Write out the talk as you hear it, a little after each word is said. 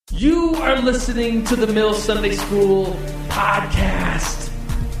You are listening to the Mill Sunday School podcast.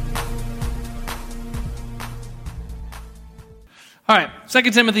 All right,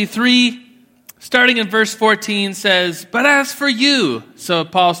 2 Timothy 3, starting in verse 14 says, "But as for you," so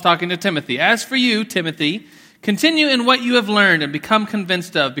Paul's talking to Timothy, "as for you, Timothy, continue in what you have learned and become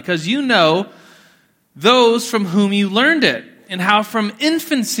convinced of, because you know those from whom you learned it, and how from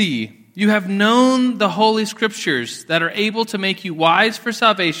infancy you have known the Holy Scriptures that are able to make you wise for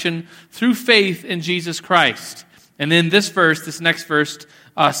salvation through faith in Jesus Christ." And in this verse, this next verse,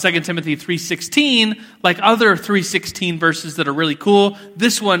 2 Timothy 3:16, like other 3:16 verses that are really cool,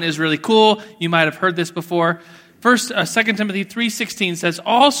 this one is really cool. You might have heard this before. First, 2 Timothy 3:16 says,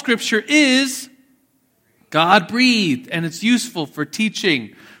 "All Scripture is God-breathed, and it's useful for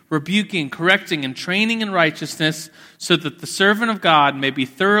teaching, rebuking, correcting, and training in righteousness, so that the servant of God may be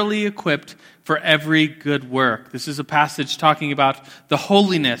thoroughly equipped for every good work." This is a passage talking about the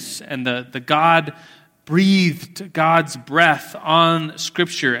holiness and the God-breathed, God's breath on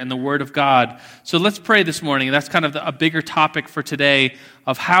Scripture and the Word of God. So let's pray this morning. That's kind of a bigger topic for today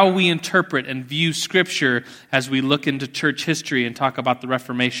of how we interpret and view Scripture as we look into church history and talk about the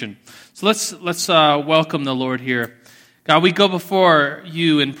Reformation. So let's welcome the Lord here. God, we go before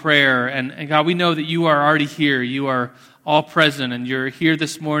you in prayer, and God, we know that you are already here. You are all present, and you're here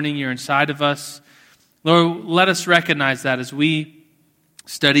this morning. You're inside of us. Lord, let us recognize that as we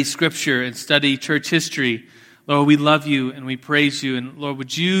study Scripture and study church history. Lord, we love you and we praise you. And Lord,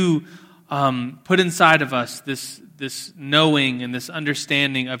 would you put inside of us this knowing and this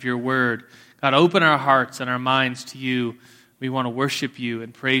understanding of your word. God, open our hearts and our minds to you. We want to worship you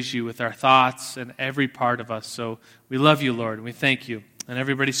and praise you with our thoughts and every part of us. So we love you, Lord, and we thank you. And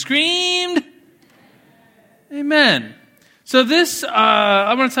everybody screamed, Amen. So this,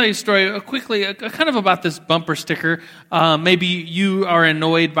 I'm going to tell you a story quickly, kind of about this bumper sticker. Maybe you are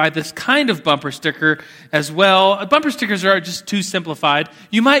annoyed by this kind of bumper sticker as well. Bumper stickers are just too simplified.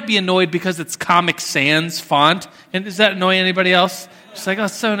 You might be annoyed because it's Comic Sans font. And does that annoy anybody else? Just like, oh,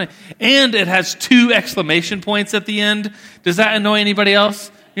 it's so nice. And it has 2 exclamation points at the end. Does that annoy anybody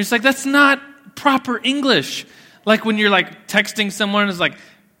else? You're just like, that's not proper English. Like when you're like texting someone, it's like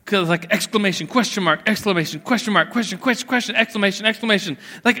exclamation, question mark, exclamation, question mark, question, exclamation, exclamation.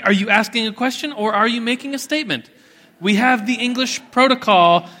 Like, are you asking a question or are you making a statement? We have the English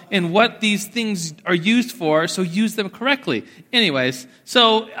protocol in what these things are used for, so use them correctly. Anyways,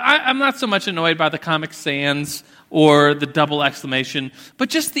 so I'm not so much annoyed by the Comic Sans or the double exclamation, but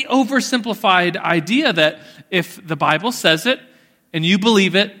just the oversimplified idea that if the Bible says it and you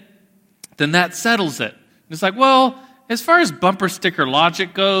believe it, then that settles it. It's like, well, as far as bumper sticker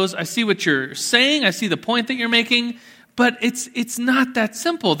logic goes, I see what you're saying, I see the point that you're making, but it's not that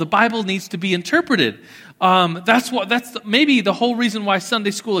simple. The Bible needs to be interpreted. That's maybe the whole reason why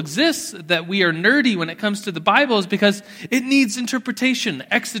Sunday school exists, that we are nerdy when it comes to the Bible, is because it needs interpretation,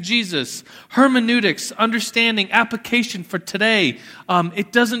 exegesis, hermeneutics, understanding, application for today.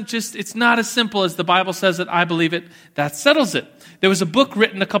 It's not as simple as the Bible says it, I believe it, that settles it. There was a book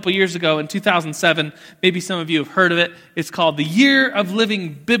written a couple years ago in 2007. Maybe some of you have heard of it. It's called The Year of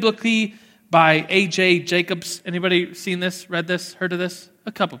Living Biblically by A.J. Jacobs. Anybody seen this, read this, heard of this?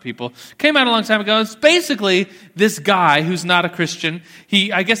 A couple people. Came out a long time ago. It's basically this guy who's not a Christian.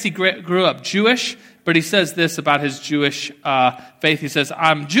 I guess he grew up Jewish, but he says this about his Jewish faith. He says,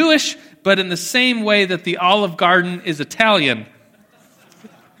 I'm Jewish, but in the same way that the Olive Garden is Italian.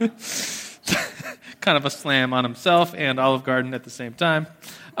 Kind of a slam on himself and Olive Garden at the same time.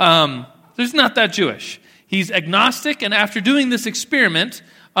 He's not that Jewish. He's agnostic, and after doing this experiment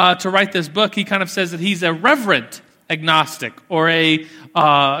to write this book, he kind of says that he's a reverent agnostic, or a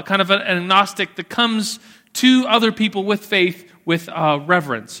kind of an agnostic that comes to other people with faith with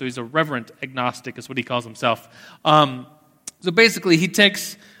reverence. So he's a reverent agnostic is what he calls himself. So basically he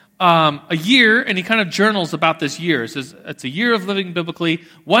takes a year and he kind of journals about this year. It says it's a year of living biblically,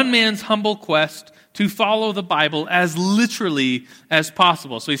 one man's humble quest to follow the Bible as literally as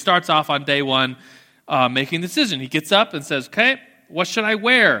possible. So he starts off on day 1 making a decision. He gets up and says, okay, what should I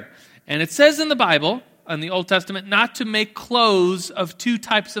wear? And it says in the Bible, in the Old Testament, not to make clothes of 2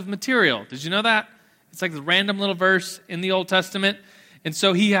 types of material. Did you know that? It's like a random little verse in the Old Testament. And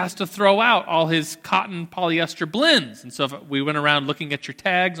so he has to throw out all his cotton polyester blends. And so if we went around looking at your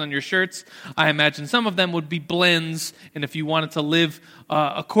tags on your shirts, I imagine some of them would be blends. And if you wanted to live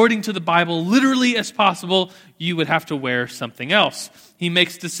according to the Bible literally as possible, you would have to wear something else. He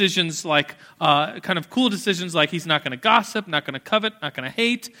makes decisions like, kind of cool decisions like he's not going to gossip, not going to covet, not going to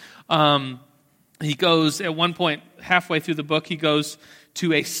hate. he goes, at one point, halfway through the book, he goes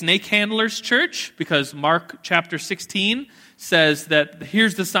to a snake handler's church, because Mark chapter 16 says that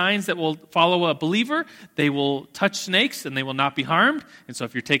here's the signs that will follow a believer. They will touch snakes and they will not be harmed. And so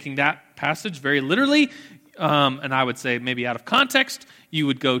if you're taking that passage very literally, and I would say maybe out of context, you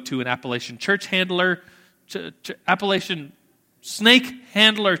would go to an Appalachian church handler, Appalachian snake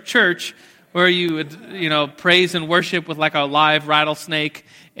handler church, where you would, praise and worship with like a live rattlesnake,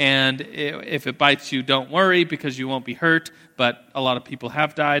 and if it bites you, don't worry because you won't be hurt, but a lot of people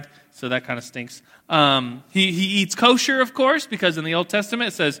have died, so that kind of stinks. He eats kosher, of course, because in the Old Testament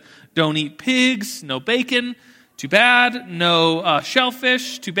it says, don't eat pigs, no bacon, too bad, no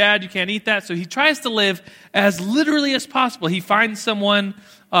shellfish, too bad, you can't eat that. So he tries to live as literally as possible. He finds someone,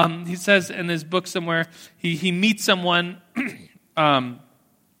 he says in his book somewhere, he meets someone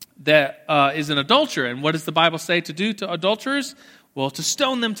that is an adulterer. And what does the Bible say to do to adulterers? Well, to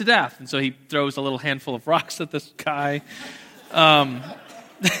stone them to death. And so he throws a little handful of rocks at this guy.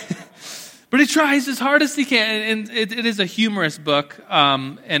 But he tries as hard as he can. And it is a humorous book.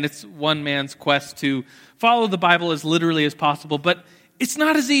 And it's one man's quest to follow the Bible as literally as possible. But it's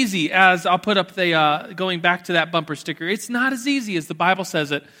not as easy as, I'll put up the, going back to that bumper sticker, it's not as easy as the Bible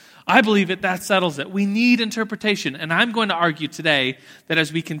says it. I believe that settles it. We need interpretation. And I'm going to argue today that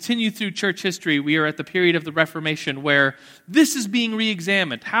as we continue through church history, we are at the period of the Reformation where this is being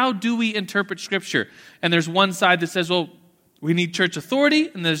re-examined. How do we interpret Scripture? And there's one side that says, well, we need church authority.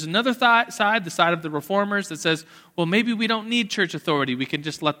 And there's another side, the side of the reformers, that says, well, maybe we don't need church authority. We can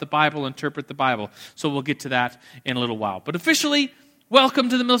just let the Bible interpret the Bible. So we'll get to that in a little while. But officially, welcome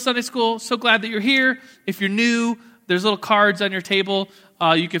to the Mill Sunday School. So glad that you're here. If you're new, there's little cards on your table.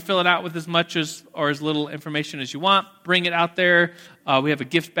 You can fill it out with as much or as little information as you want. Bring it out there. We have a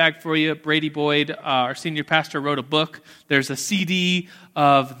gift bag for you. Brady Boyd, our senior pastor, wrote a book. There's a CD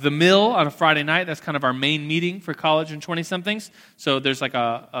of The Mill on a Friday night. That's kind of our main meeting for college and 20-somethings. So there's like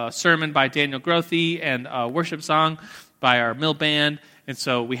a sermon by Daniel Grothe and a worship song by our Mill band. And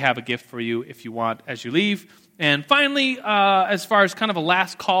so we have a gift for you if you want as you leave. And finally, as far as kind of a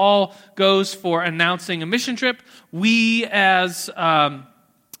last call goes for announcing a mission trip, we as,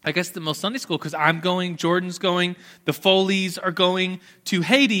 I guess the Mill Sunday School, because I'm going, Jordan's going, the Foleys are going to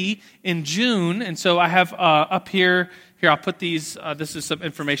Haiti in June. And so I have up here, I'll put these, this is some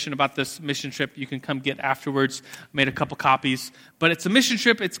information about this mission trip you can come get afterwards. I made a couple copies. But it's a mission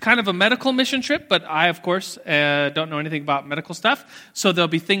trip. It's kind of a medical mission trip, but I, of course, don't know anything about medical stuff. So there'll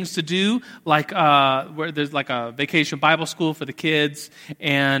be things to do, like where there's like a vacation Bible school for the kids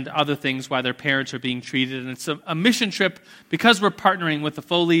and other things while their parents are being treated. And it's a mission trip because we're partnering with the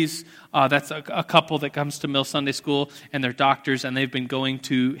Foleys. That's a couple that comes to Mill Sunday School, and they're doctors, and they've been going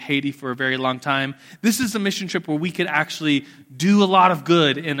to Haiti for a very long time. This is a mission trip where we could actually do a lot of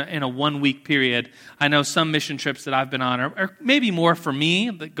good in a 1 week period. I know some mission trips that I've been on are maybe more for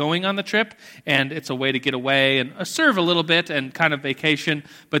me going on the trip, and it's a way to get away and serve a little bit and kind of vacation.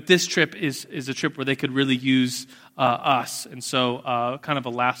 But this trip is a trip where they could really use us, and so kind of a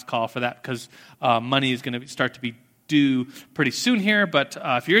last call for that, because money is going to start to be due pretty soon here. But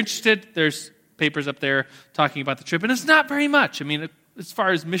if you're interested, there's papers up there talking about the trip, and it's not very much. I mean, as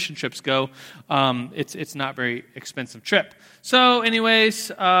far as mission trips go, it's not very expensive trip. So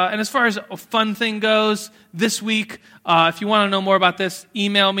anyways, and as far as a fun thing goes, this week, if you want to know more about this,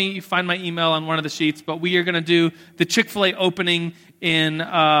 email me. You find my email on one of the sheets. But we are going to do the Chick-fil-A opening in,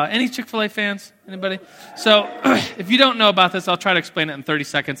 any Chick-fil-A fans? Anybody? So if you don't know about this, I'll try to explain it in 30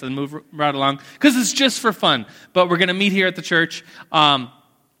 seconds and move right along, because it's just for fun. But we're going to meet here at the church,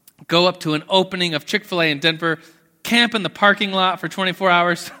 go up to an opening of Chick-fil-A in Denver, camp in the parking lot for 24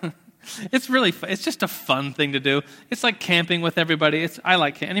 hours. It's really fun. It's just a fun thing to do. It's like camping with everybody.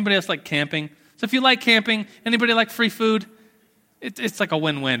 Anybody else like camping? So if you like camping, anybody like free food? It's like a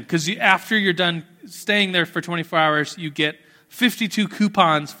win-win, because after you're done staying there for 24 hours, you get 52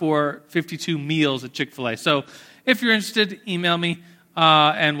 coupons for 52 meals at Chick-fil-A. So if you're interested, email me,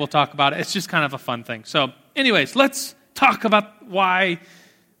 and we'll talk about it. It's just kind of a fun thing. So anyways, let's talk about what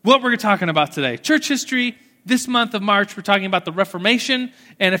we're talking about today. Church history. This month of March, we're talking about the Reformation.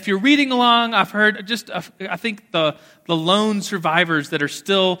 And if you're reading along, I've heard I think the lone survivors that are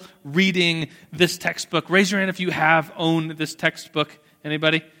still reading this textbook. Raise your hand if you have owned this textbook.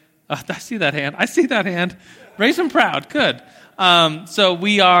 Anybody? I see that hand. Raise them proud. Good. So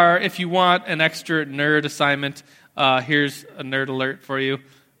we are, if you want an extra nerd assignment, here's a nerd alert for you.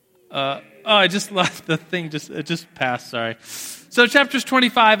 I just lost the thing. It just passed. Sorry. So chapters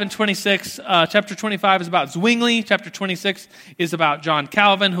 25 and 26, chapter 25 is about Zwingli. Chapter 26 is about John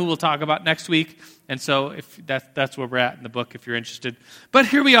Calvin, who we'll talk about next week. And so if that's where we're at in the book, if you're interested. But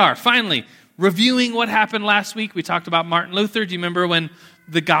here we are, finally, reviewing what happened last week. We talked about Martin Luther. Do you remember when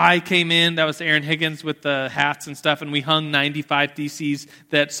the guy came in? That was Aaron Higgins with the hats and stuff, and we hung 95 theses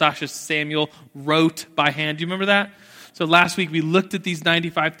that Sasha Samuel wrote by hand. Do you remember that? So last week we looked at these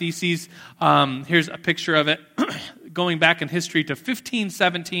 95 theses. Here's a picture of it. Going back in history to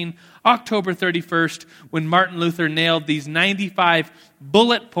 1517, October 31st, when Martin Luther nailed these 95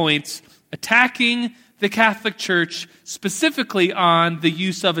 bullet points attacking the Catholic Church, specifically on the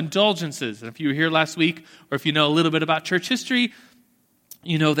use of indulgences. And if you were here last week, or if you know a little bit about church history,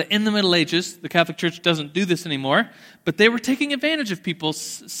 you know that in the Middle Ages, the Catholic Church doesn't do this anymore, but they were taking advantage of people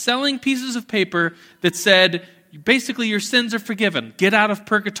selling pieces of paper that said, basically, your sins are forgiven. Get out of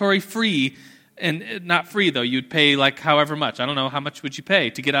purgatory free. And not free, though. You'd pay like however much. I don't know, how much would you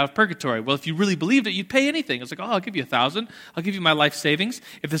pay to get out of purgatory? Well, if you really believed it, you'd pay anything. It's like, oh, I'll give you $1,000. I'll give you my life savings.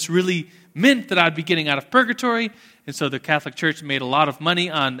 If this really meant that I'd be getting out of purgatory. And so the Catholic Church made a lot of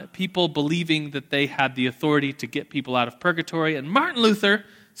money on people believing that they had the authority to get people out of purgatory. And Martin Luther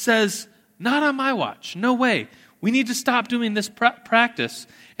says, not on my watch. No way. We need to stop doing this practice.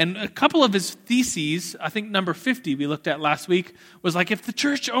 And a couple of his theses, I think number 50 we looked at last week, was like, if the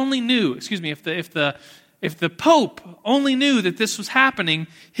church only knew, if the Pope only knew that this was happening,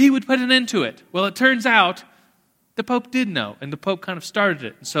 he would put an end to it. Well, it turns out the Pope did know, and the Pope kind of started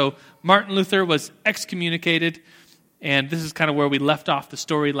it. And so Martin Luther was excommunicated, and this is kind of where we left off the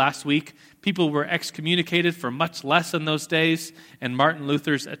story last week. People were excommunicated for much less in those days, and Martin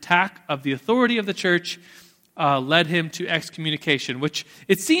Luther's attack of the authority of the church led him to excommunication, which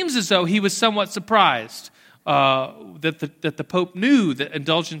it seems as though he was somewhat surprised that the Pope knew that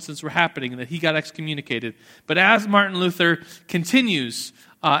indulgences were happening and that he got excommunicated. But as Martin Luther continues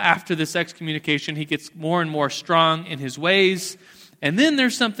after this excommunication, he gets more and more strong in his ways. And then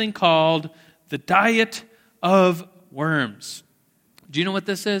there's something called the Diet of Worms. Do you know what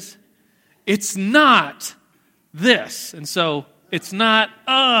this is? It's not this. And so it's not,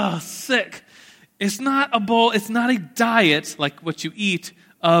 sick. It's not a bowl, it's not a diet like what you eat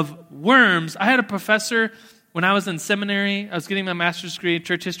of worms. I had a professor when I was in seminary, I was getting my master's degree in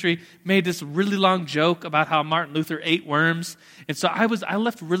church history, made this really long joke about how Martin Luther ate worms. And so I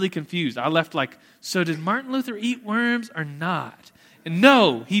left really confused. I left like, so did Martin Luther eat worms or not? And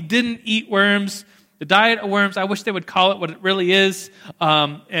no, he didn't eat worms. The diet of worms, I wish they would call it what it really is.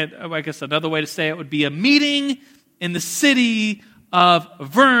 And I guess another way to say it would be a meeting in the city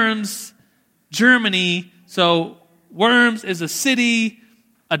of Worms, Germany. So Worms is a city,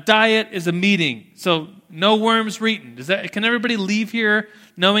 a diet is a meeting. So no worms were eaten. Can everybody leave here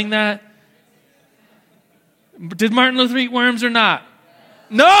knowing that? Did Martin Luther eat worms or not?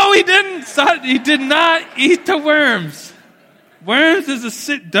 No, he didn't. He did not eat the worms. Worms is a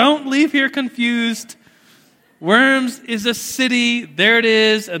city. Don't leave here confused. Worms is a city. There it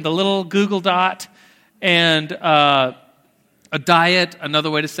is, and the little Google dot. And a diet, another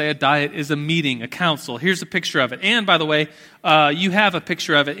way to say a diet, is a meeting, a council. Here's a picture of it. And by the way, you have a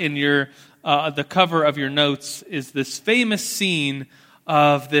picture of it in your the cover of your notes, is this famous scene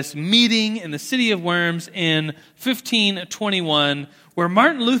of this meeting in the city of Worms in 1521, where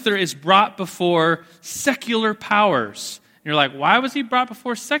Martin Luther is brought before secular powers. And you're like, why was he brought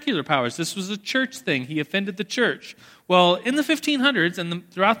before secular powers? This was a church thing. He offended the church. Well, in the 1500s and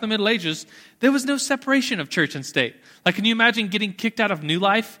throughout the Middle Ages, there was no separation of church and state. Like, can you imagine getting kicked out of New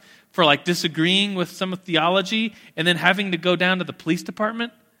Life for like disagreeing with some theology and then having to go down to the police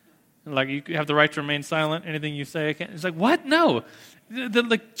department? Like, you have the right to remain silent. Anything you say, I can't. It's like, what? No.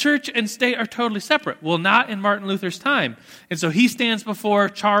 The church and state are totally separate. Well, not in Martin Luther's time. And so he stands before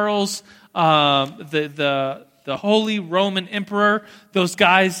Charles, the Holy Roman Emperor. Those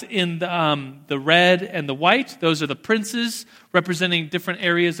guys in the red and the white, those are the princes representing different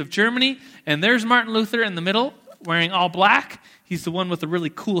areas of Germany. And there's Martin Luther in the middle, wearing all black. He's the one with a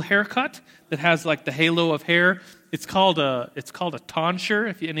really cool haircut that has like the halo of hair. It's called a tonsure,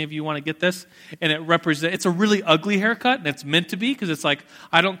 if any of you want to get this. And it's a really ugly haircut, and it's meant to be, because it's like,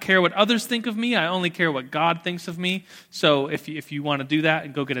 I don't care what others think of me, I only care what God thinks of me. So if you want to do that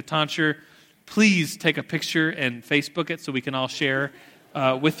and go get a tonsure, please take a picture and Facebook it so we can all share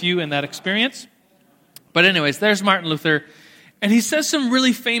with you in that experience. But anyways, there's Martin Luther, and he says some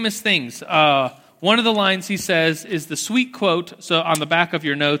really famous things. One of the lines he says is the sweet quote, so on the back of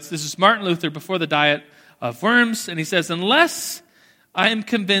your notes, this is Martin Luther before the Diet of Worms, and he says, unless I am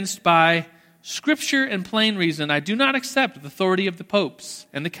convinced by Scripture and plain reason, I do not accept the authority of the popes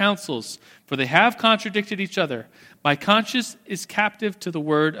and the councils, for they have contradicted each other. My conscience is captive to the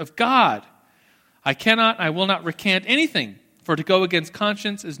word of God. I will not recant anything, for to go against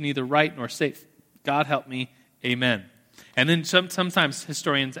conscience is neither right nor safe. God help me, amen. And then sometimes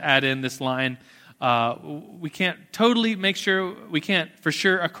historians add in this line, we can't totally make sure, we can't for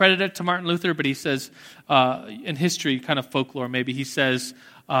sure accredit it to Martin Luther, but he says, in history, kind of folklore maybe, he says,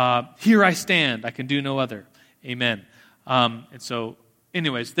 here I stand, I can do no other. Amen. And so,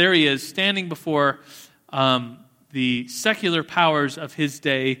 anyways, there he is, standing before the secular powers of his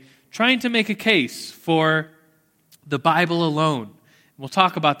day, trying to make a case for the Bible alone. We'll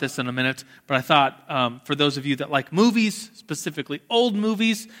talk about this in a minute, but I thought for those of you that like movies, specifically old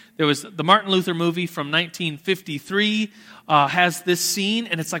movies, there was the Martin Luther movie from 1953 has this scene,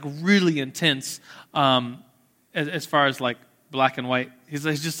 and it's like really intense as far as like black and white. He's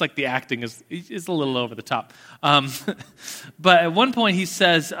just like the acting is a little over the top. But at one point he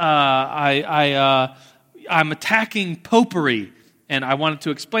says, I'm attacking popery. And I wanted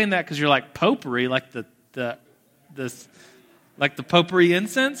to explain that because you're like, popery? Like the potpourri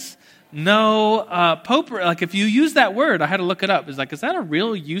incense? No, potpourri, like if you use that word, I had to look it up. It's like, is that a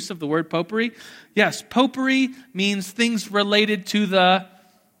real use of the word potpourri? Yes, potpourri means things related to the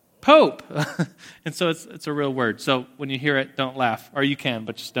Pope. And so it's a real word. So when you hear it, don't laugh. Or you can,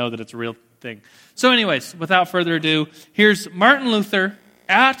 but just know that it's a real thing. So anyways, without further ado, here's Martin Luther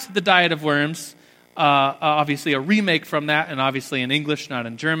at the Diet of Worms. Obviously a remake from that, and obviously in English, not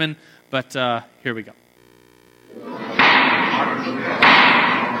in German. But here we go.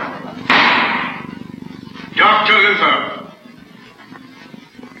 Dr. Luther,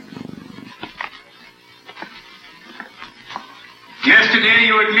 yesterday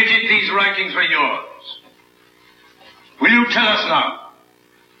you admitted these writings were yours. Will you tell us now,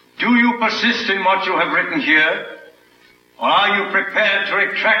 do you persist in what you have written here, or are you prepared to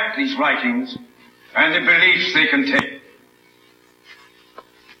retract these writings and the beliefs they contain?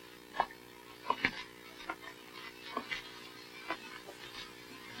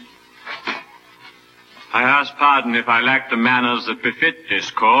 I ask pardon if I lack the manners that befit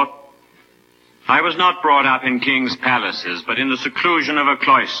this court. I was not brought up in kings' palaces, but in the seclusion of a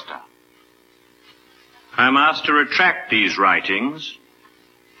cloister. I am asked to retract these writings,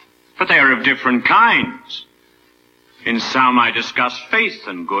 but they are of different kinds. In some I discuss faith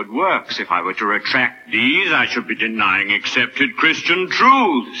and good works. If I were to retract these, I should be denying accepted Christian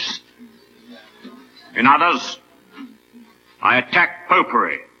truths. In others, I attack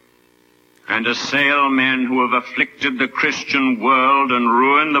popery and assail men who have afflicted the Christian world and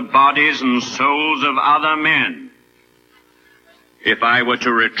ruined the bodies and souls of other men. If I were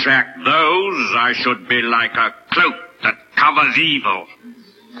to retract those, I should be like a cloak that covers evil.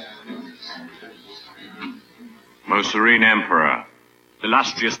 Most serene Emperor,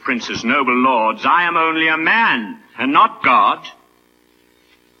 illustrious princes, noble lords, I am only a man and not God.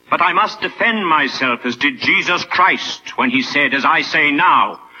 But I must defend myself as did Jesus Christ when he said, as I say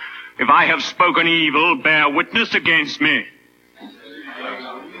now, if I have spoken evil, bear witness against me.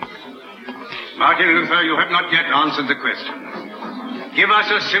 Martin Luther, you have not yet answered the question. Give us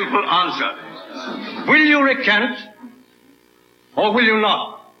a simple answer. Will you recant, or will you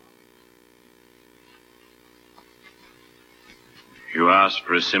not? You ask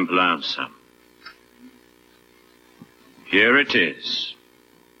for a simple answer. Here it is.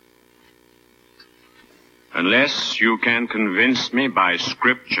 Unless you can convince me by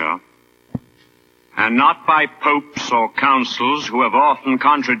Scripture, and not by popes or councils who have often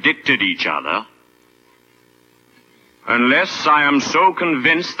contradicted each other, unless I am so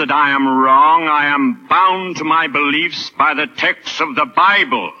convinced that I am wrong, I am bound to my beliefs by the texts of the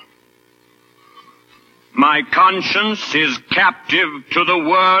Bible. My conscience is captive to the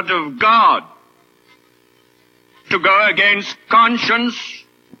Word of God. To go against conscience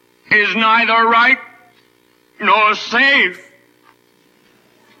is neither right nor safe.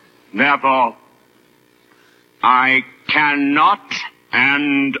 Therefore, I cannot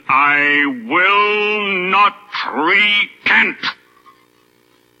and I will not recant.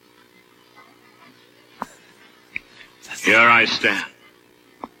 Here I stand.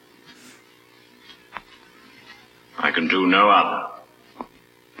 I can do no other.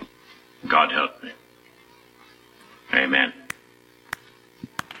 God help me. Amen.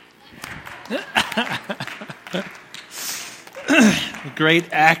 Great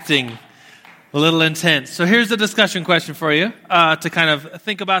acting. A little intense. So here's a discussion question for you to kind of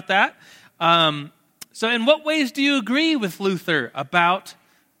think about that. So in what ways do you agree with Luther about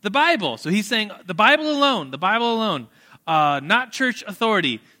the Bible? So he's saying the Bible alone, the Bible alone. not church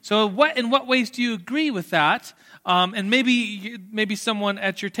authority. So in what ways do you agree with that? And maybe someone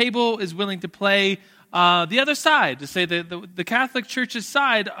at your table is willing to play the other side, to say that the Catholic Church's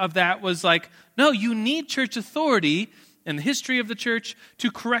side of that was like, no, you need church authority in the history of the church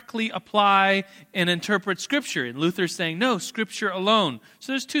to correctly apply and interpret Scripture. And Luther's saying, no, Scripture alone.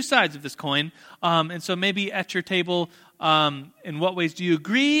 So there's two sides of this coin. And so maybe at your table, in what ways do you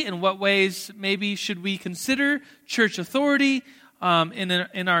agree? In what ways maybe should we consider church authority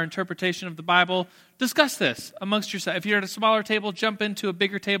in our interpretation of the Bible? Discuss this amongst yourselves. If you're at a smaller table, jump into a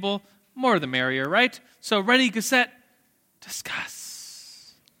bigger table. More the merrier, right? So ready, get set, discuss.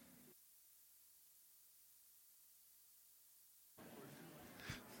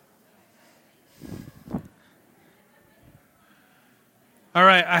 All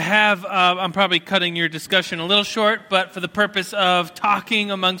right, I'm probably cutting your discussion a little short, but for the purpose of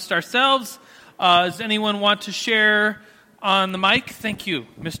talking amongst ourselves, does anyone want to share on the mic? Thank you,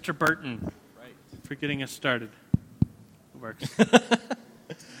 Mr. Burton, for getting us started. It works.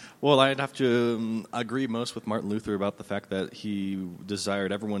 Well, I'd have to agree most with Martin Luther about the fact that he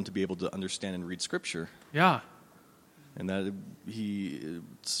desired everyone to be able to understand and read Scripture. Yeah. And that he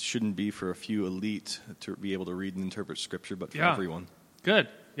shouldn't be for a few elite to be able to read and interpret Scripture, but for everyone. Good.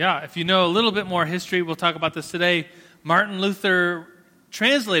 Yeah, if you know a little bit more history, we'll talk about this today. Martin Luther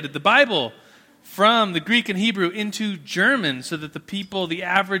translated the Bible from the Greek and Hebrew into German so that the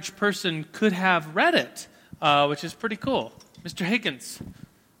average person could have read it, which is pretty cool. Mr. Higgins.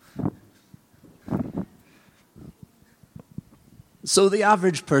 So the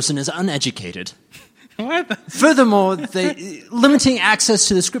average person is uneducated. What? Furthermore, limiting access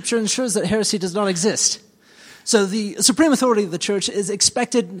to the Scripture ensures that heresy does not exist. So the supreme authority of the church is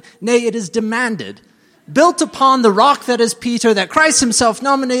expected, nay, it is demanded, built upon the rock that is Peter, that Christ himself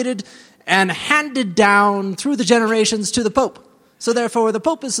nominated and handed down through the generations to the Pope. So therefore, the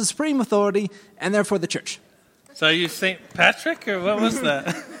Pope is the supreme authority, and therefore the church. So are you St. Patrick, or what was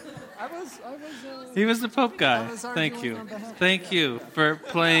that? He was the Pope guy. Thank you. Thank you for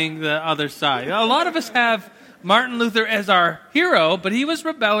playing the other side. A lot of us have Martin Luther as our hero, but he was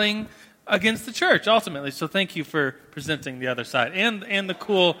rebelling against the church ultimately. So thank you for presenting the other side and the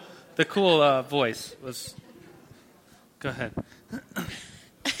cool voice was. Go ahead.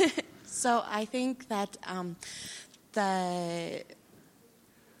 So I think that there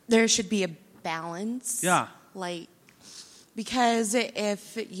should be a balance. Yeah. Because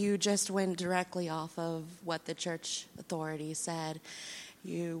if you just went directly off of what the church authority said,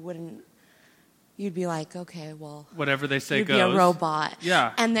 you'd be like, okay, well, whatever they say you'd goes. You'd be a robot.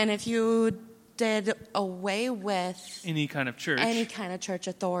 Yeah. And then if you did away with any kind of church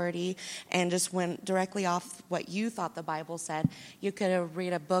authority and just went directly off what you thought the Bible said, you could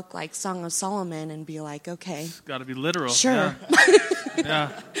read a book like Song of Solomon and be like, okay, it's got to be literal. Sure.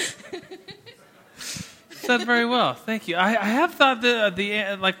 Yeah. Said very well. Thank you. I have thought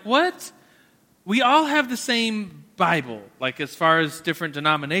what? We all have the same Bible, like as far as different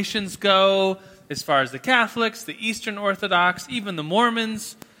denominations go, as far as the Catholics, the Eastern Orthodox, even the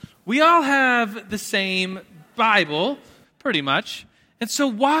Mormons. We all have the same Bible, pretty much. And so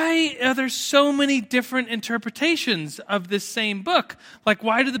why are there so many different interpretations of this same book? Like,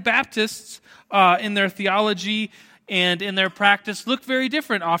 why do the Baptists, in their theology and in their practice, look very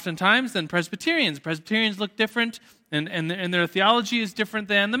different oftentimes than Presbyterians? Presbyterians look different, and their theology is different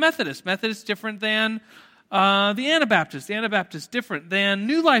than the Methodists. Methodists different than the Anabaptists. The Anabaptists different than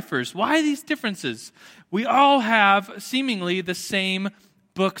New Lifers. Why these differences? We all have seemingly the same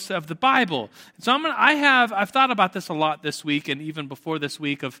books of the Bible. And so I've thought about this a lot this week, and even before this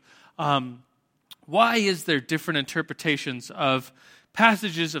week, of why is there different interpretations of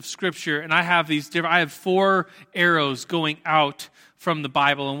passages of Scripture? And I have 4 arrows going out from the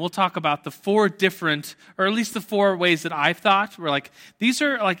Bible, and we'll talk about the 4 different, or at least the 4 ways that I've thought. These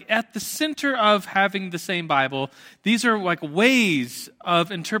are at the center of having the same Bible. These are ways of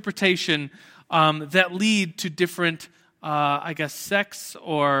interpretation that lead to different sects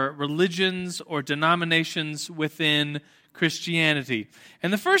or religions or denominations within Christianity.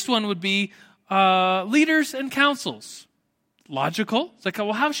 And the first one would be leaders and councils. Logical. It's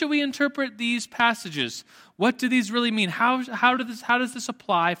well, how should we interpret these passages? What do these really mean? How does this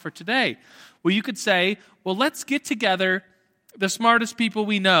apply for today? Well, you could say, well, let's get together the smartest people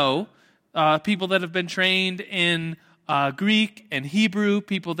we know, people that have been trained in Greek and Hebrew,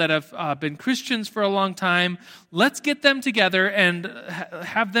 people that have been Christians for a long time. Let's get them together and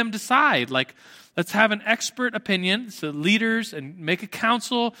have them decide. Let's have an expert opinion, so leaders, and make a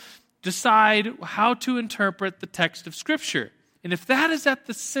council, decide how to interpret the text of Scripture. And if that is at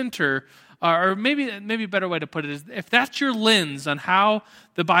the center or maybe a better way to put it is, if that's your lens on how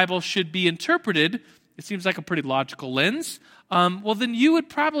the Bible should be interpreted, it seems like a pretty logical lens, well, then you would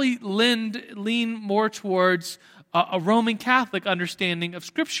probably lean more towards a Roman Catholic understanding of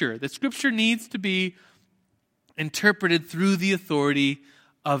Scripture, that Scripture needs to be interpreted through the authority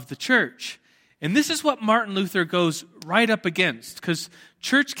of the church. And this is what Martin Luther goes right up against, because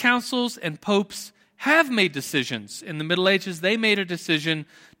church councils and popes have made decisions. In the Middle Ages, they made a decision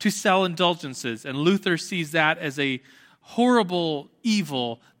to sell indulgences, and Luther sees that as a horrible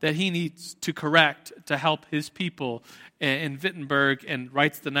evil that he needs to correct to help his people in Wittenberg, and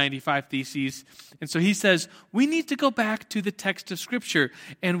writes the 95 Theses. And so he says, we need to go back to the text of Scripture,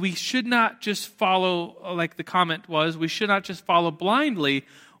 and we should not just follow, like the comment was, we should not just follow blindly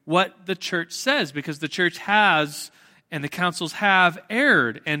what the church says, because the church has, and the councils have,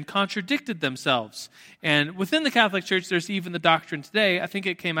 erred and contradicted themselves. And within the Catholic Church, there's even the doctrine today, I think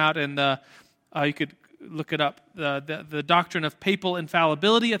it came out in the, you could look it up, the doctrine of papal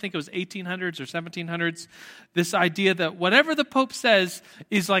infallibility. I think it was 1800s or 1700s. This idea that whatever the Pope says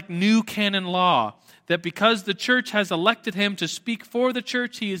is like new canon law, that because the church has elected him to speak for the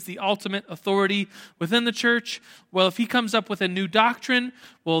church, he is the ultimate authority within the church. Well, if he comes up with a new doctrine,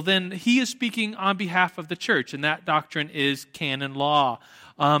 well, then he is speaking on behalf of the church, and that doctrine is canon law.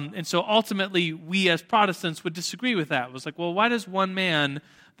 And so ultimately, we as Protestants would disagree with that. It was like, well, why does one man,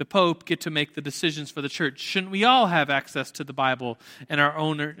 the Pope, get to make the decisions for the church? Shouldn't we all have access to the Bible and our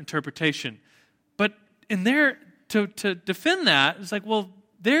own interpretation? But in there, to defend that, it's like, well,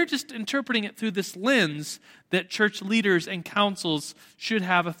 they're just interpreting it through this lens that church leaders and councils should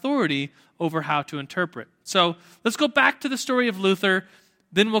have authority over how to interpret. So let's go back to the story of Luther.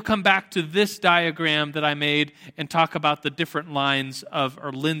 Then we'll come back to this diagram that I made and talk about the different lines of,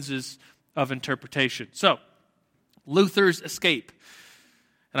 or lenses of interpretation. So, Luther's escape.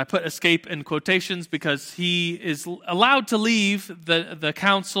 And I put escape in quotations because he is allowed to leave the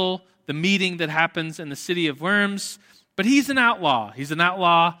council, the meeting that happens in the city of Worms, but he's an outlaw. He's an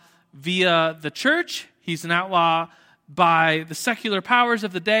outlaw via the church. He's an outlaw by the secular powers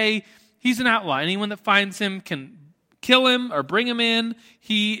of the day. He's an outlaw. Anyone that finds him can kill him or bring him in.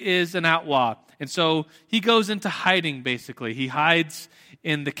 He is an outlaw. And so he goes into hiding, basically. He hides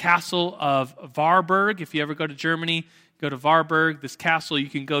in the castle of Warburg. If you ever go to Germany, go to Warburg, this castle. You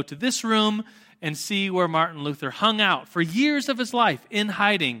can go to this room and see where Martin Luther hung out for years of his life in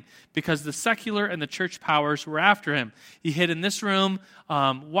hiding because the secular and the church powers were after him. He hid in this room.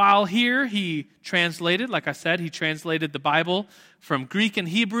 While here, he translated, like I said, he translated the Bible from Greek and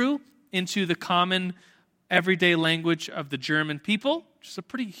Hebrew into the common everyday language of the German people, which is a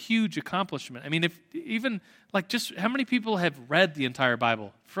pretty huge accomplishment. I mean, if even, like, just how many people have read the entire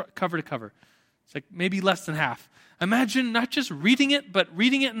Bible, cover to cover? It's like maybe less than half. Imagine not just reading it, but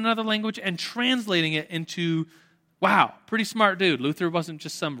reading it in another language and translating it into, wow, pretty smart dude. Luther wasn't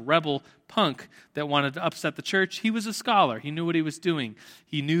just some rebel punk that wanted to upset the church. He was a scholar. He knew what he was doing.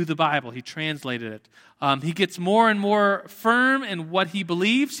 He knew the Bible. He translated it. He gets more and more firm in what he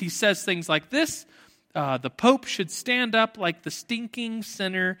believes. He says things like this: the Pope should stand up like the stinking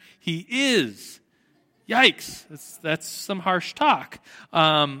sinner he is. Yikes, that's some harsh talk.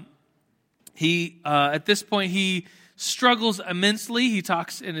 At this point, he struggles immensely. He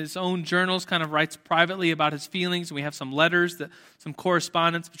talks in his own journals, kind of writes privately about his feelings. And we have some letters, some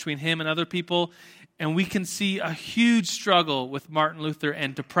correspondence between him and other people. And we can see a huge struggle with Martin Luther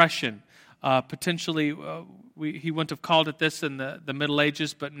and depression. Potentially, he wouldn't have called it this in the Middle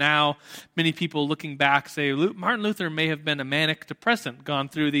Ages, but now many people looking back say Martin Luther may have been a manic depressant, gone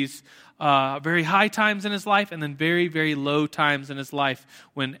through these very high times in his life and then very, very low times in his life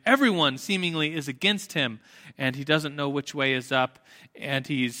when everyone seemingly is against him and he doesn't know which way is up and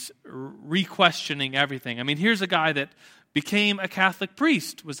he's re-questioning everything. I mean, here's a guy that became a Catholic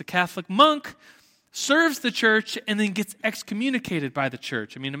priest, was a Catholic monk, serves the church, and then gets excommunicated by the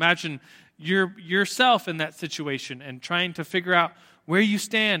church. I mean, imagine yourself in that situation and trying to figure out where you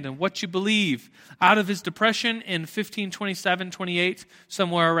stand and what you believe. Out of his depression in 1527-28,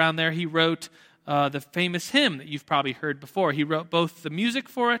 somewhere around there, he wrote the famous hymn that you've probably heard before. He wrote both the music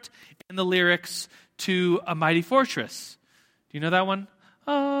for it and the lyrics to A Mighty Fortress. Do you know that one?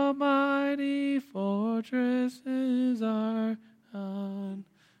 A mighty fortress is our God.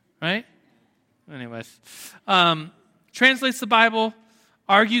 Right? Anyways. Translates the Bible,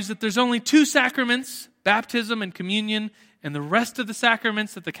 argues that there's only two sacraments, baptism and communion, and the rest of the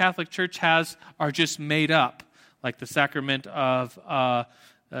sacraments that the Catholic Church has are just made up, like the sacrament of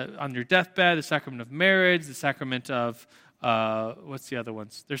on your deathbed, the sacrament of marriage, the sacrament of, what's the other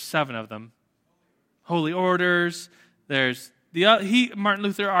ones? There's 7 of them. Holy orders, there's Martin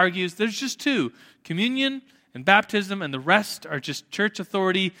Luther argues there's just two: communion and baptism, and the rest are just church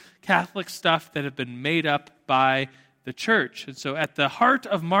authority, Catholic stuff that have been made up by the church. And so at the heart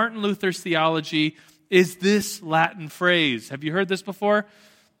of Martin Luther's theology is this Latin phrase. Have you heard this before?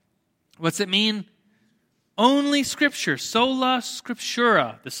 What's it mean? Only Scripture, sola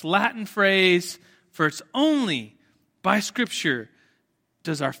scriptura, this Latin phrase for it's only by Scripture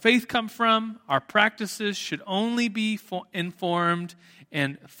does our faith come from. Our practices should only be informed,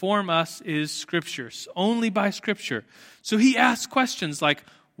 and form us is Scripture, only by Scripture. So he asks questions like,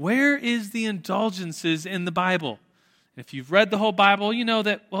 where is the indulgences in the Bible? And if you've read the whole Bible, you know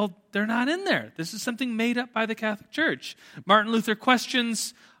that, well, they're not in there. This is something made up by the Catholic Church. Martin Luther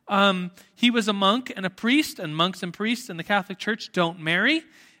questions, he was a monk and a priest, and monks and priests in the Catholic Church don't marry.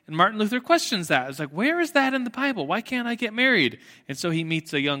 And Martin Luther questions that. It's like, where is that in the Bible? Why can't I get married? And so he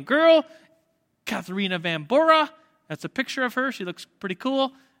meets a young girl, Katharina van Bora. That's a picture of her. She looks pretty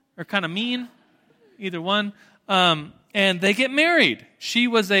cool, or kind of mean, either one. And they get married. She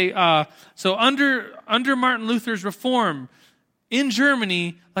was so under Martin Luther's reform in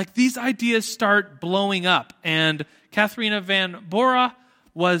Germany, like these ideas start blowing up. And Katharina van Bora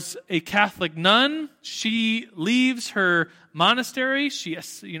was a Catholic nun. She leaves her monastery. She,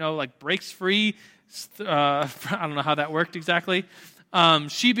 breaks free. I don't know how that worked exactly.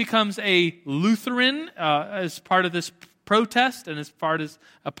 She becomes a Lutheran as part of this protest and as part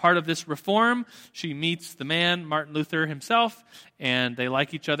of this reform. She meets the man, Martin Luther himself, and they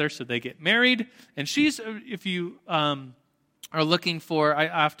like each other, so they get married. And she's, if you are looking for, I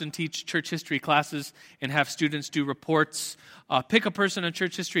often teach church history classes and have students do reports. Pick a person in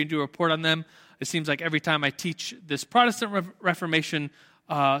church history and do a report on them. It seems like every time I teach this Protestant Reformation,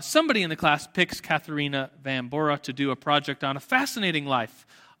 somebody in the class picks Katharina van Bora to do a project on a fascinating life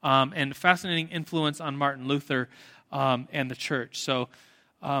and fascinating influence on Martin Luther and the church. So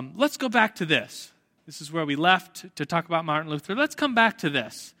let's go back to this. This is where we left to talk about Martin Luther. Let's come back to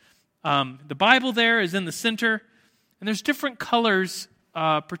this. The Bible there is in the center, and there's different colors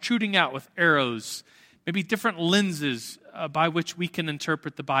protruding out with arrows, maybe different lenses by which we can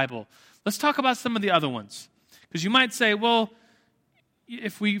interpret the Bible. Let's talk about some of the other ones. Because you might say, well,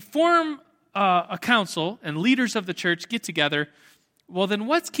 if we form a council and leaders of the church get together, well, then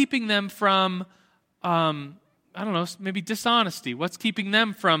what's keeping them from, maybe dishonesty? What's keeping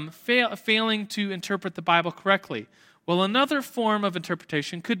them from failing to interpret the Bible correctly? Well, another form of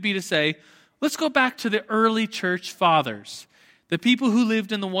interpretation could be to say, let's go back to the early church fathers. The people who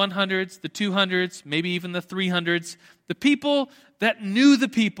lived in the 100s, the 200s, maybe even the 300s, the people that knew the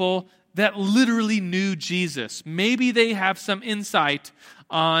people that literally knew Jesus. Maybe they have some insight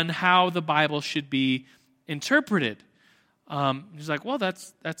on how the Bible should be interpreted. He's like, well,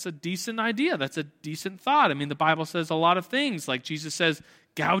 that's a decent idea. That's a decent thought. I mean, the Bible says a lot of things. Like Jesus says,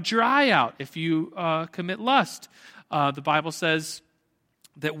 gouge your eye out if you commit lust. The Bible says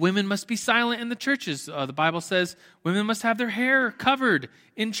that women must be silent in the churches. The Bible says women must have their hair covered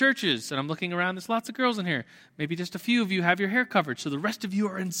in churches. And I'm looking around, there's lots of girls in here. Maybe just a few of you have your hair covered, so the rest of you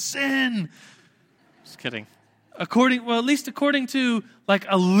are in sin. Just kidding. At least according to like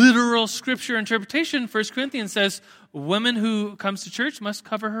a literal scripture interpretation, 1 Corinthians says women who comes to church must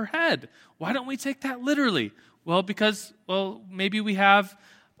cover her head. Why don't we take that literally? Well, because, maybe we have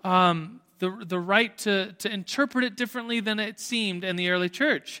the right to interpret it differently than it seemed in the early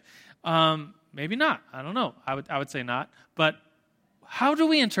church. Maybe not. I don't know. I would say not. But how do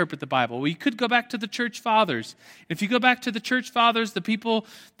we interpret the Bible? We could go back to the church fathers. If you go back to the church fathers, the people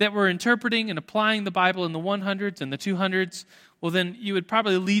that were interpreting and applying the Bible in the 100s and the 200s, well, then you would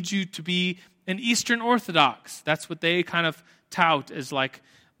probably lead you to be an Eastern Orthodox. That's what they kind of tout as like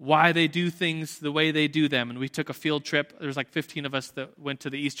why they do things the way they do them. And we took a field trip. There's like 15 of us that went to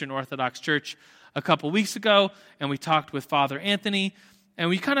the Eastern Orthodox Church a couple weeks ago, and we talked with Father Anthony, and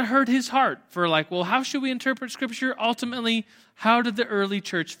we kind of heard his heart for like, well, how should we interpret Scripture? Ultimately, how did the early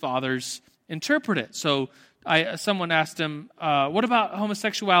church fathers interpret it? So someone asked him, what about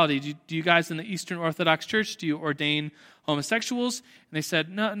homosexuality? Do you guys in the Eastern Orthodox Church, do you ordain homosexuals? And they said,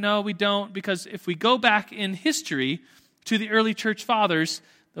 no, we don't, because if we go back in history to the early church fathers,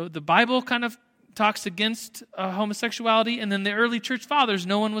 the Bible kind of talks against homosexuality, and then the early church fathers,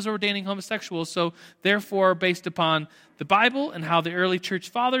 no one was ordaining homosexuals, so therefore, based upon the Bible and how the early church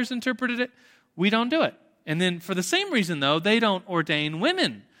fathers interpreted it, we don't do it. And then for the same reason, though, they don't ordain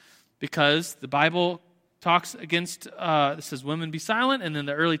women, because the Bible talks against, it says women be silent, and then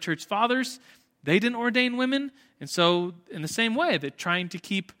the early church fathers, they didn't ordain women, and so in the same way, they're trying to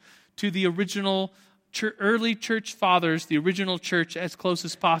keep to the original early church fathers, the original church, as close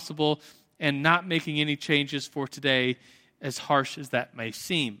as possible, and not making any changes for today as harsh as that may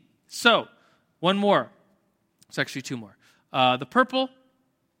seem. So, one more. It's actually two more. The purple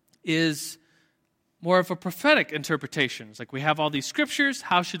is more of a prophetic interpretation. It's like we have all these scriptures.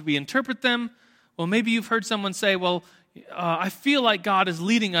 How should we interpret them? Well, maybe you've heard someone say, well, I feel like God is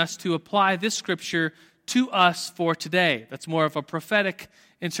leading us to apply this scripture to us for today. That's more of a prophetic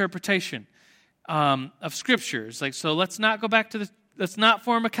interpretation of scriptures. Like, so let's not go back to let's not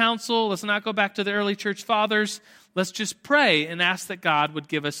form a council. Let's not go back to the early church fathers. Let's just pray and ask that God would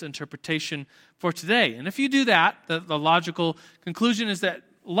give us interpretation for today. And if you do that, the logical conclusion is that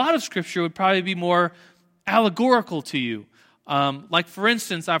a lot of scripture would probably be more allegorical to you. Like, for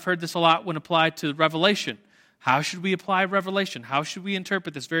instance, I've heard this a lot when applied to Revelation. How should we apply Revelation? How should we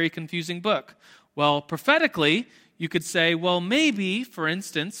interpret this very confusing book? Well, prophetically, you could say, well, maybe, for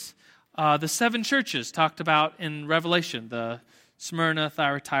instance, the seven churches talked about in Revelation, the Smyrna,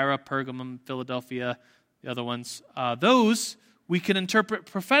 Thyatira, Pergamum, Philadelphia, the other ones, those we can interpret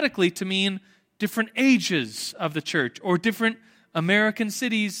prophetically to mean different ages of the church or different American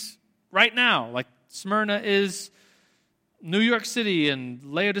cities right now. Like Smyrna is New York City and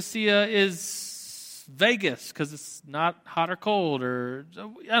Laodicea is Vegas because it's not hot or cold, or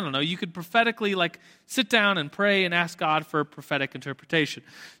I don't know. You could prophetically like sit down and pray and ask God for prophetic interpretation.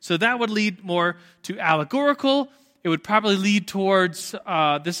 So that would lead more to allegorical. It would probably lead towards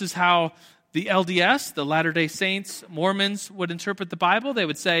this is how the LDS, the Latter-day Saints, Mormons would interpret the Bible. They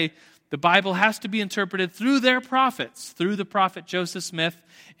would say the Bible has to be interpreted through their prophets, through the prophet Joseph Smith,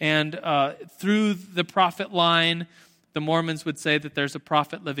 and through the prophet line. The Mormons would say that there's a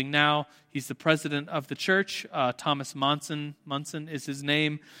prophet living now. He's the president of the church. Thomas Monson is his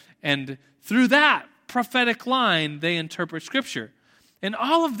name. And through that prophetic line, they interpret Scripture. And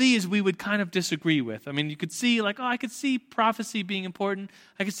all of these we would kind of disagree with. I mean, you could see, like, I could see prophecy being important.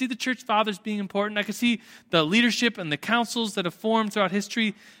 I could see the church fathers being important. I could see the leadership and the councils that have formed throughout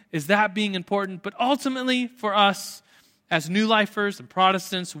history, is that being important. But ultimately, for us, as New Lifers and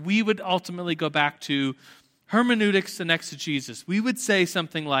Protestants, we would ultimately go back to hermeneutics and exegesis. We would say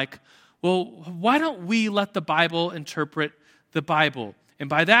something like, well, why don't we let the Bible interpret the Bible? And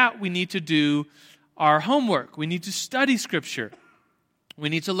by that, we need to do our homework. We need to study Scripture. We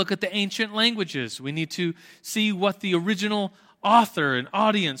need to look at the ancient languages. We need to see what the original author and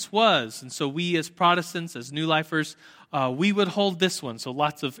audience was. And so we as Protestants, as New Lifers, we would hold this one. So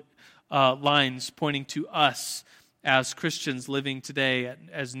lots of lines pointing to us as Christians living today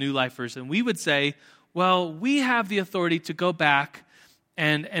as New Lifers. And we would say, well, we have the authority to go back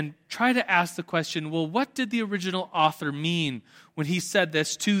and try to ask the question, well, what did the original author mean when he said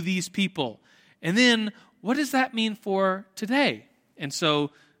this to these people? And then, what does that mean for today? And so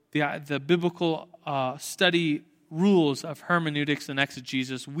the biblical study rules of hermeneutics and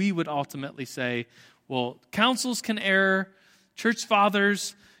exegesis, we would ultimately say, well, councils can err, church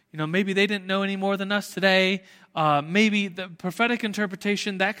fathers, maybe they didn't know any more than us today. Maybe the prophetic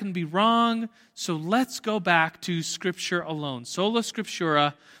interpretation, that can be wrong. So let's go back to Scripture alone. Sola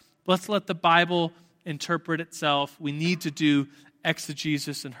Scriptura. Let's let the Bible interpret itself. We need to do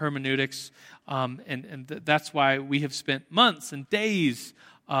exegesis and hermeneutics. That's why we have spent months and days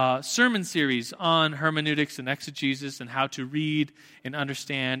sermon series on hermeneutics and exegesis and how to read and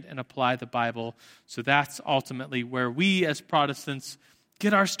understand and apply the Bible. So that's ultimately where we as Protestants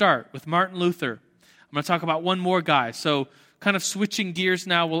get our start with Martin Luther. I'm going to talk about one more guy. So kind of switching gears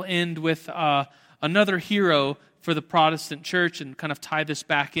now, we'll end with another hero for the Protestant church and kind of tie this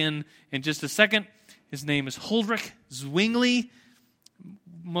back in just a second. His name is Huldrych Zwingli.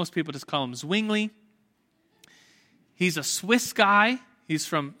 Most people just call him Zwingli. He's a Swiss guy. He's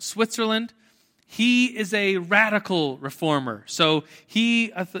from Switzerland. He is a radical reformer. So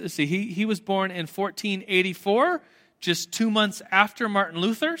he was born in 1484, just 2 months after Martin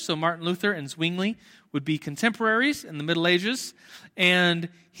Luther. So Martin Luther and Zwingli would be contemporaries in the Middle Ages. And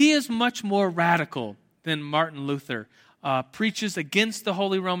he is much more radical than Martin Luther. Preaches against the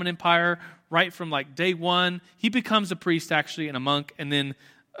Holy Roman Empire right from like day one. He becomes a priest actually and a monk, and then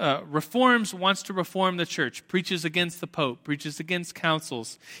wants to reform the church, preaches against the Pope, preaches against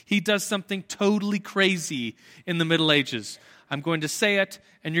councils. He does something totally crazy in the Middle Ages. I'm going to say it,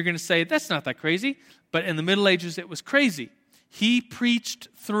 and you're going to say, that's not that crazy. But in the Middle Ages, it was crazy. He preached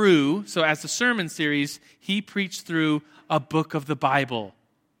through, so as a sermon series, he preached through a book of the Bible.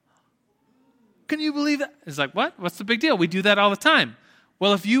 Can you believe that? It's like, what? What's the big deal? We do that all the time.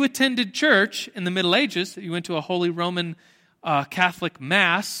 Well, if you attended church in the Middle Ages, you went to a Holy Roman Catholic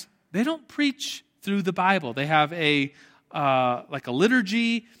Mass, they don't preach through the Bible. They have a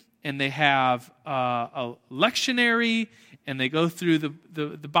liturgy, and they have a lectionary, and they go through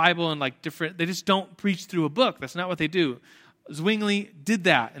the Bible and like different, they just don't preach through a book. That's not what they do. Zwingli did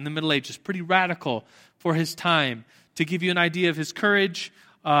that in the Middle Ages, pretty radical for his time. To give you an idea of his courage,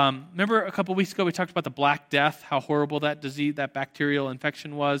 remember a couple weeks ago we talked about the Black Death, how horrible that disease, that bacterial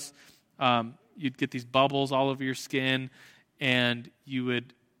infection was. You'd get these bubbles all over your skin, and you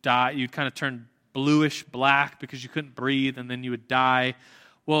would die. You'd kind of turn bluish black because you couldn't breathe, and then you would die.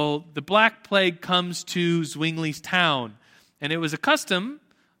 Well, the Black Plague comes to Zwingli's town, and it was a custom,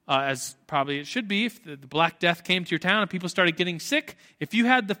 as probably it should be, if the Black Death came to your town and people started getting sick, if you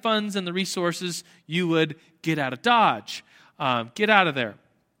had the funds and the resources, you would get out of Dodge, get out of there.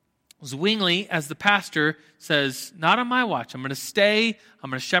 Zwingli, as the pastor, says, not on my watch. I'm going to stay.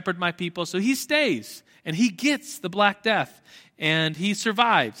 I'm going to shepherd my people. So he stays, and he gets the Black Death, and he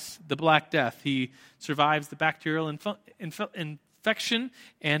survives the Black Death. He survives the bacterial infection,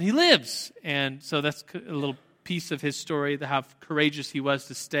 and he lives. And so that's a little piece of his story, how courageous he was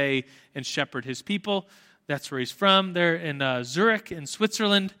to stay and shepherd his people. That's where he's from. They're in Zurich in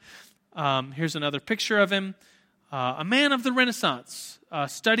Switzerland. Here's another picture of him. A man of the Renaissance,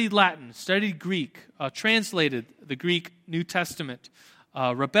 studied Latin, studied Greek, translated the Greek New Testament,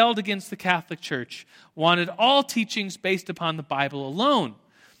 rebelled against the Catholic Church, wanted all teachings based upon the Bible alone.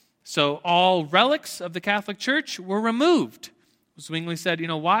 So all relics of the Catholic Church were removed. Zwingli said,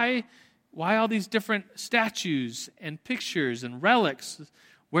 why all these different statues and pictures and relics?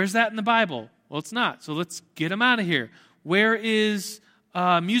 Where's that in the Bible? Well, it's not, so let's get them out of here. Where is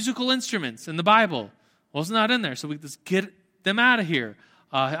musical instruments in the Bible? Well, it's not in there, so we just get them out of here.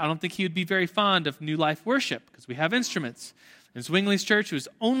 I don't think he would be very fond of New Life worship because we have instruments. In Zwingli's church, it was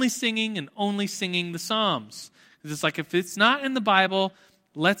only singing the Psalms. It's like, if it's not in the Bible,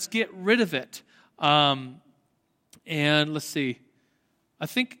 let's get rid of it. And let's see. I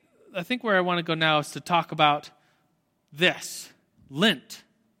think where I want to go now is to talk about this, Lent.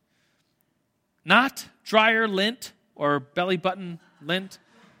 Not dryer Lent or belly button Lent,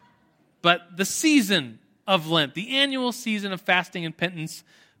 but the season of Lent, the annual season of fasting and penance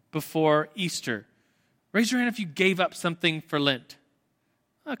before Easter. Raise your hand if you gave up something for Lent.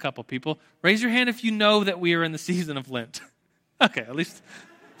 A couple people. Raise your hand if you know that we are in the season of Lent. Okay, at least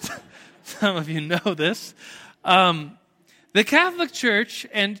some of you know this. The Catholic Church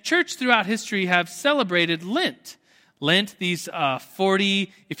and church throughout history have celebrated Lent. Lent, these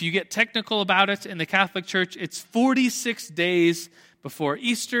 40, if you get technical about it in the Catholic Church, it's 46 days before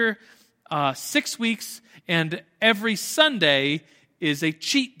Easter, 6 weeks, and every Sunday is a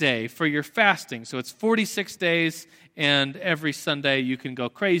cheat day for your fasting. So it's 46 days, and every Sunday you can go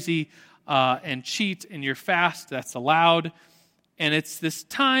crazy and cheat in your fast. That's allowed. And it's this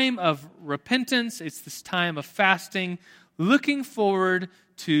time of repentance. It's this time of fasting, looking forward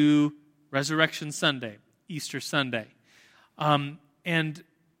to Resurrection Sunday, Easter Sunday. And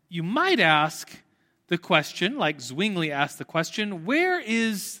you might ask the question, like Zwingli asked the question, where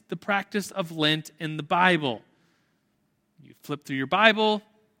is the practice of Lent in the Bible? You flip through your Bible.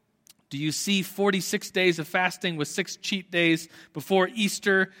 Do you see 46 days of fasting with 6 cheat days before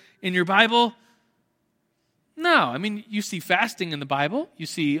Easter in your Bible? No. I mean, you see fasting in the Bible. You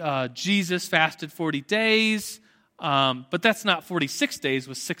see Jesus fasted 40 days, but that's not 46 days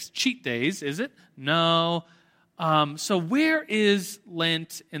with 6 cheat days, is it? No. So where is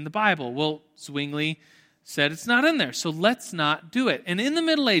Lent in the Bible? Well, Zwingli said it's not in there, so let's not do it. And in the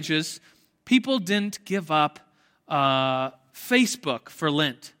Middle Ages, people didn't give up Facebook for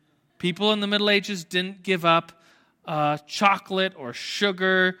Lent. People in the Middle Ages didn't give up chocolate or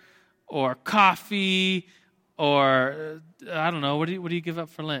sugar or coffee or, I don't know, what do you give up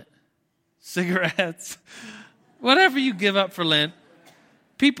for Lent? Cigarettes. Whatever you give up for Lent.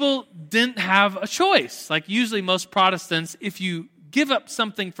 People didn't have a choice. Like usually most Protestants, if you give up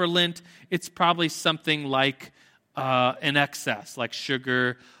something for Lent, it's probably something like an excess, like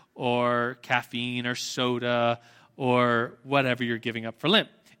sugar or caffeine or soda or whatever you're giving up for Lent.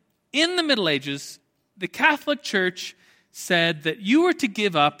 In the Middle Ages, the Catholic Church said that you were to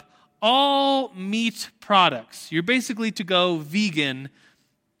give up all meat products. You're basically to go vegan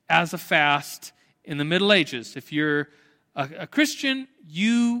as a fast in the Middle Ages. If you're a Christian,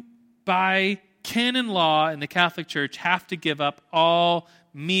 you, by canon law in the Catholic Church, have to give up all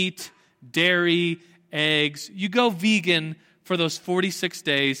meat, dairy, eggs. You go vegan for those 46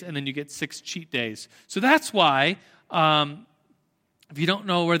 days, and then you get 6 cheat days. So that's why, if you don't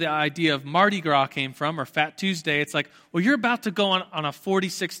know where the idea of Mardi Gras came from, or Fat Tuesday, it's like, well, you're about to go on a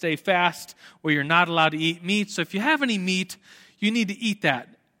 46-day fast where you're not allowed to eat meat. So if you have any meat, you need to eat that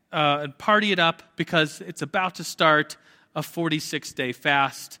and party it up because it's about to start a 46-day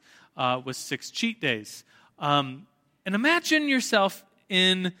fast with 6 cheat days. And imagine yourself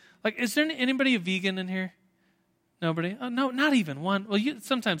in, like, is there anybody a vegan in here? Nobody? Oh, no, not even one. Well,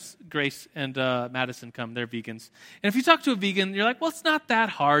 sometimes Grace and Madison come. They're vegans. And if you talk to a vegan, you're like, well, it's not that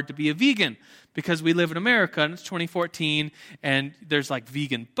hard to be a vegan because we live in America and it's 2014 and there's like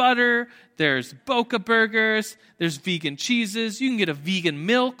vegan butter, there's Boca burgers, there's vegan cheeses. You can get a vegan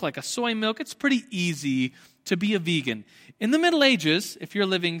milk, like a soy milk. It's pretty easy to be a vegan. In the Middle Ages, if you're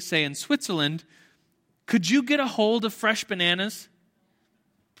living, say, in Switzerland, could you get a hold of fresh bananas?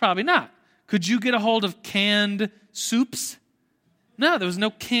 Probably not. Could you get a hold of canned soups? No, there was no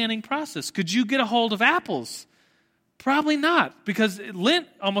canning process. Could you get a hold of apples? Probably not, because Lent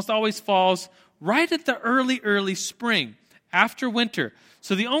almost always falls right at the early spring, after winter.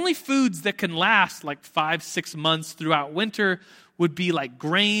 So the only foods that can last like 5-6 months throughout winter would be like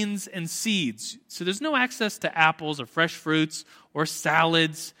grains and seeds. So there's no access to apples or fresh fruits or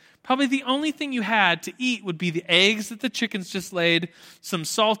salads. Probably the only thing you had to eat would be the eggs that the chickens just laid, some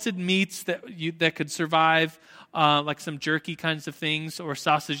salted meats that could survive, like some jerky kinds of things, or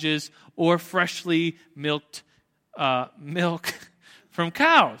sausages, or freshly milked milk from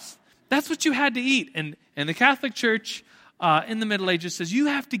cows. That's what you had to eat. And the Catholic Church in the Middle Ages says you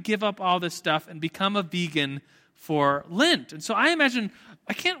have to give up all this stuff and become a vegan for Lent. And so I imagine,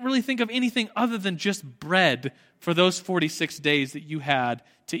 I can't really think of anything other than just bread for those 46 days that you had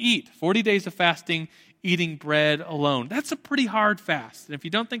to eat. 40 days of fasting, eating bread alone. That's a pretty hard fast. And if you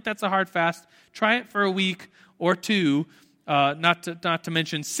don't think that's a hard fast, try it for a week or two, not to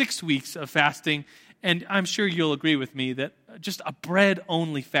mention 6 weeks of fasting. And I'm sure you'll agree with me that just a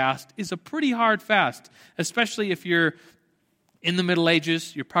bread-only fast is a pretty hard fast, especially if you're in the Middle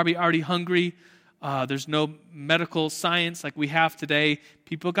Ages. You're probably already hungry. There's no medical science like we have today.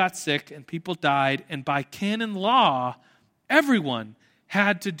 People got sick and people died. And by canon law, everyone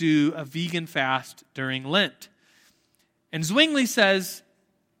had to do a vegan fast during Lent. And Zwingli says,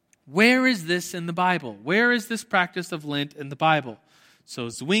 where is this in the Bible? Where is this practice of Lent in the Bible? So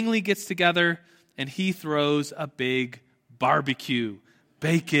Zwingli gets together and he throws a big barbecue,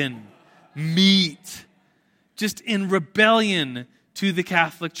 bacon, meat, just in rebellion to the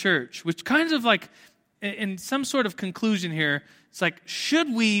Catholic Church, which kind of like, in some sort of conclusion here, it's like,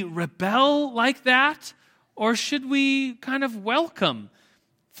 should we rebel like that? Or should we kind of welcome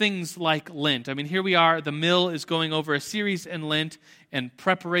things like Lent? I mean, here we are, the Mill is going over a series in Lent and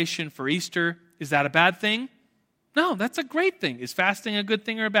preparation for Easter. Is that a bad thing? No, that's a great thing. Is fasting a good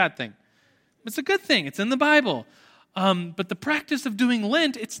thing or a bad thing? It's a good thing. It's in the Bible. But the practice of doing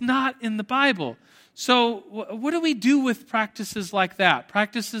Lent, it's not in the Bible. So what do we do with practices like that?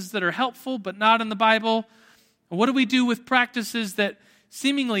 Practices that are helpful but not in the Bible? What do we do with practices that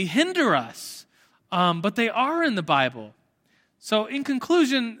seemingly hinder us, but they are in the Bible? So in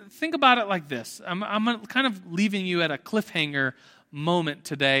conclusion, think about it like this. I'm kind of leaving you at a cliffhanger moment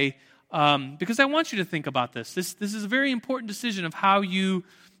today because I want you to think about this. This is a very important decision of how you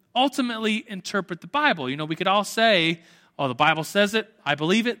ultimately interpret the Bible. You know, we could all say, oh, the Bible says it, I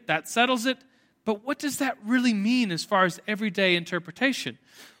believe it, that settles it. But what does that really mean as far as everyday interpretation?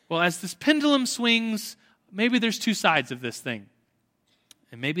 Well, as this pendulum swings, maybe there's two sides of this thing.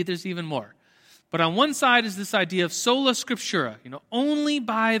 And maybe there's even more. But on one side is this idea of sola scriptura, only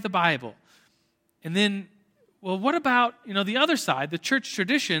by the Bible. And then, well, what about, the other side, the church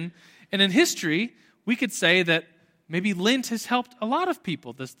tradition? And in history, we could say that maybe Lent has helped a lot of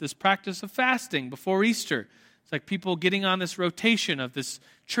people, this practice of fasting before Easter. It's like people getting on this rotation of this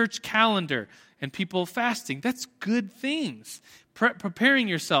church calendar and people fasting. That's good things. Preparing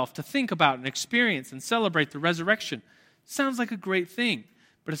yourself to think about and experience and celebrate the resurrection sounds like a great thing,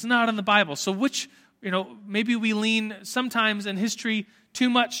 but it's not in the Bible. So maybe we lean sometimes in history too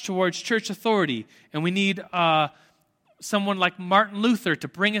much towards church authority, and we need someone like Martin Luther to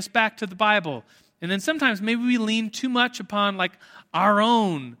bring us back to the Bible. And then sometimes maybe we lean too much upon like our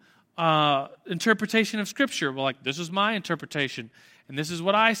own interpretation of Scripture. Well, like, this is my interpretation, and this is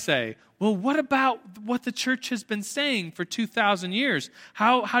what I say. Well, what about what the church has been saying for 2,000 years?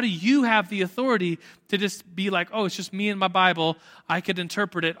 How do you have the authority to just be like, oh, it's just me and my Bible. I could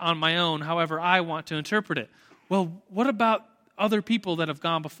interpret it on my own however I want to interpret it. Well, what about other people that have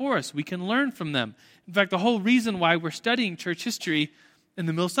gone before us? We can learn from them. In fact, the whole reason why we're studying church history in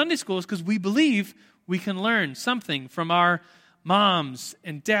the Mill Sunday School is because we believe we can learn something from our moms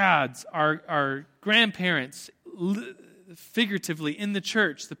and dads, our grandparents, figuratively in the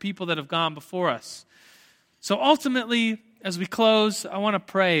church, the people that have gone before us. So ultimately, as we close, I want to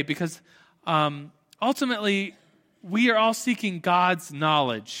pray because ultimately we are all seeking God's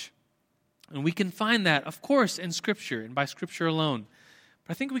knowledge. And we can find that, of course, in Scripture and by Scripture alone. But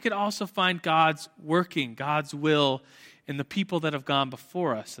But I think we could also find God's working, God's will in the people that have gone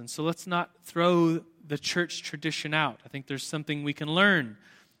before us. And so let's not throw the church tradition out. I think there's something we can learn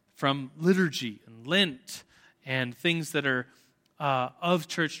from liturgy and Lent and things that are of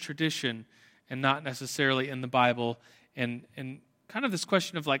church tradition and not necessarily in the Bible. And kind of this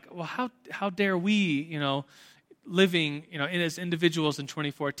question of like, well, how dare we, living, as individuals in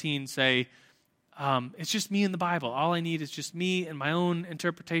 2014 say, it's just me and the Bible. All I need is just me and my own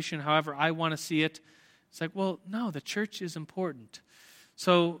interpretation, however I want to see it. It's like, well, no, the church is important.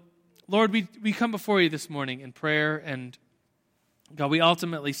 So, Lord, we come before you this morning in prayer, and God, we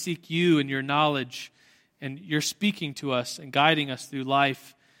ultimately seek you and your knowledge, and you're speaking to us and guiding us through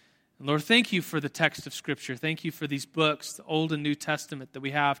life. And Lord, thank you for the text of Scripture. Thank you for these books, the Old and New Testament, that we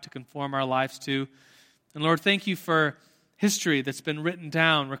have to conform our lives to. And Lord, thank you for history that's been written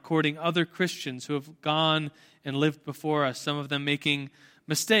down, recording other Christians who have gone and lived before us, some of them making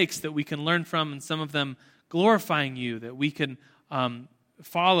mistakes that we can learn from, and some of them glorifying you, that we can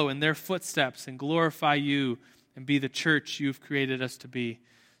follow in their footsteps and glorify you and be the church you've created us to be.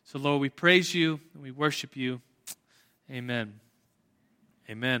 So, Lord, we praise you and we worship you. Amen.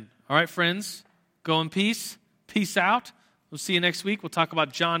 Amen. All right, friends, go in peace. Peace out. We'll see you next week. We'll talk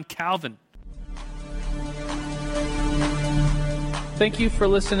about John Calvin. Thank you for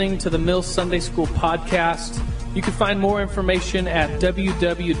listening to the Mills Sunday School podcast. You can find more information at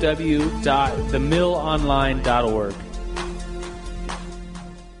www.themillonline.org.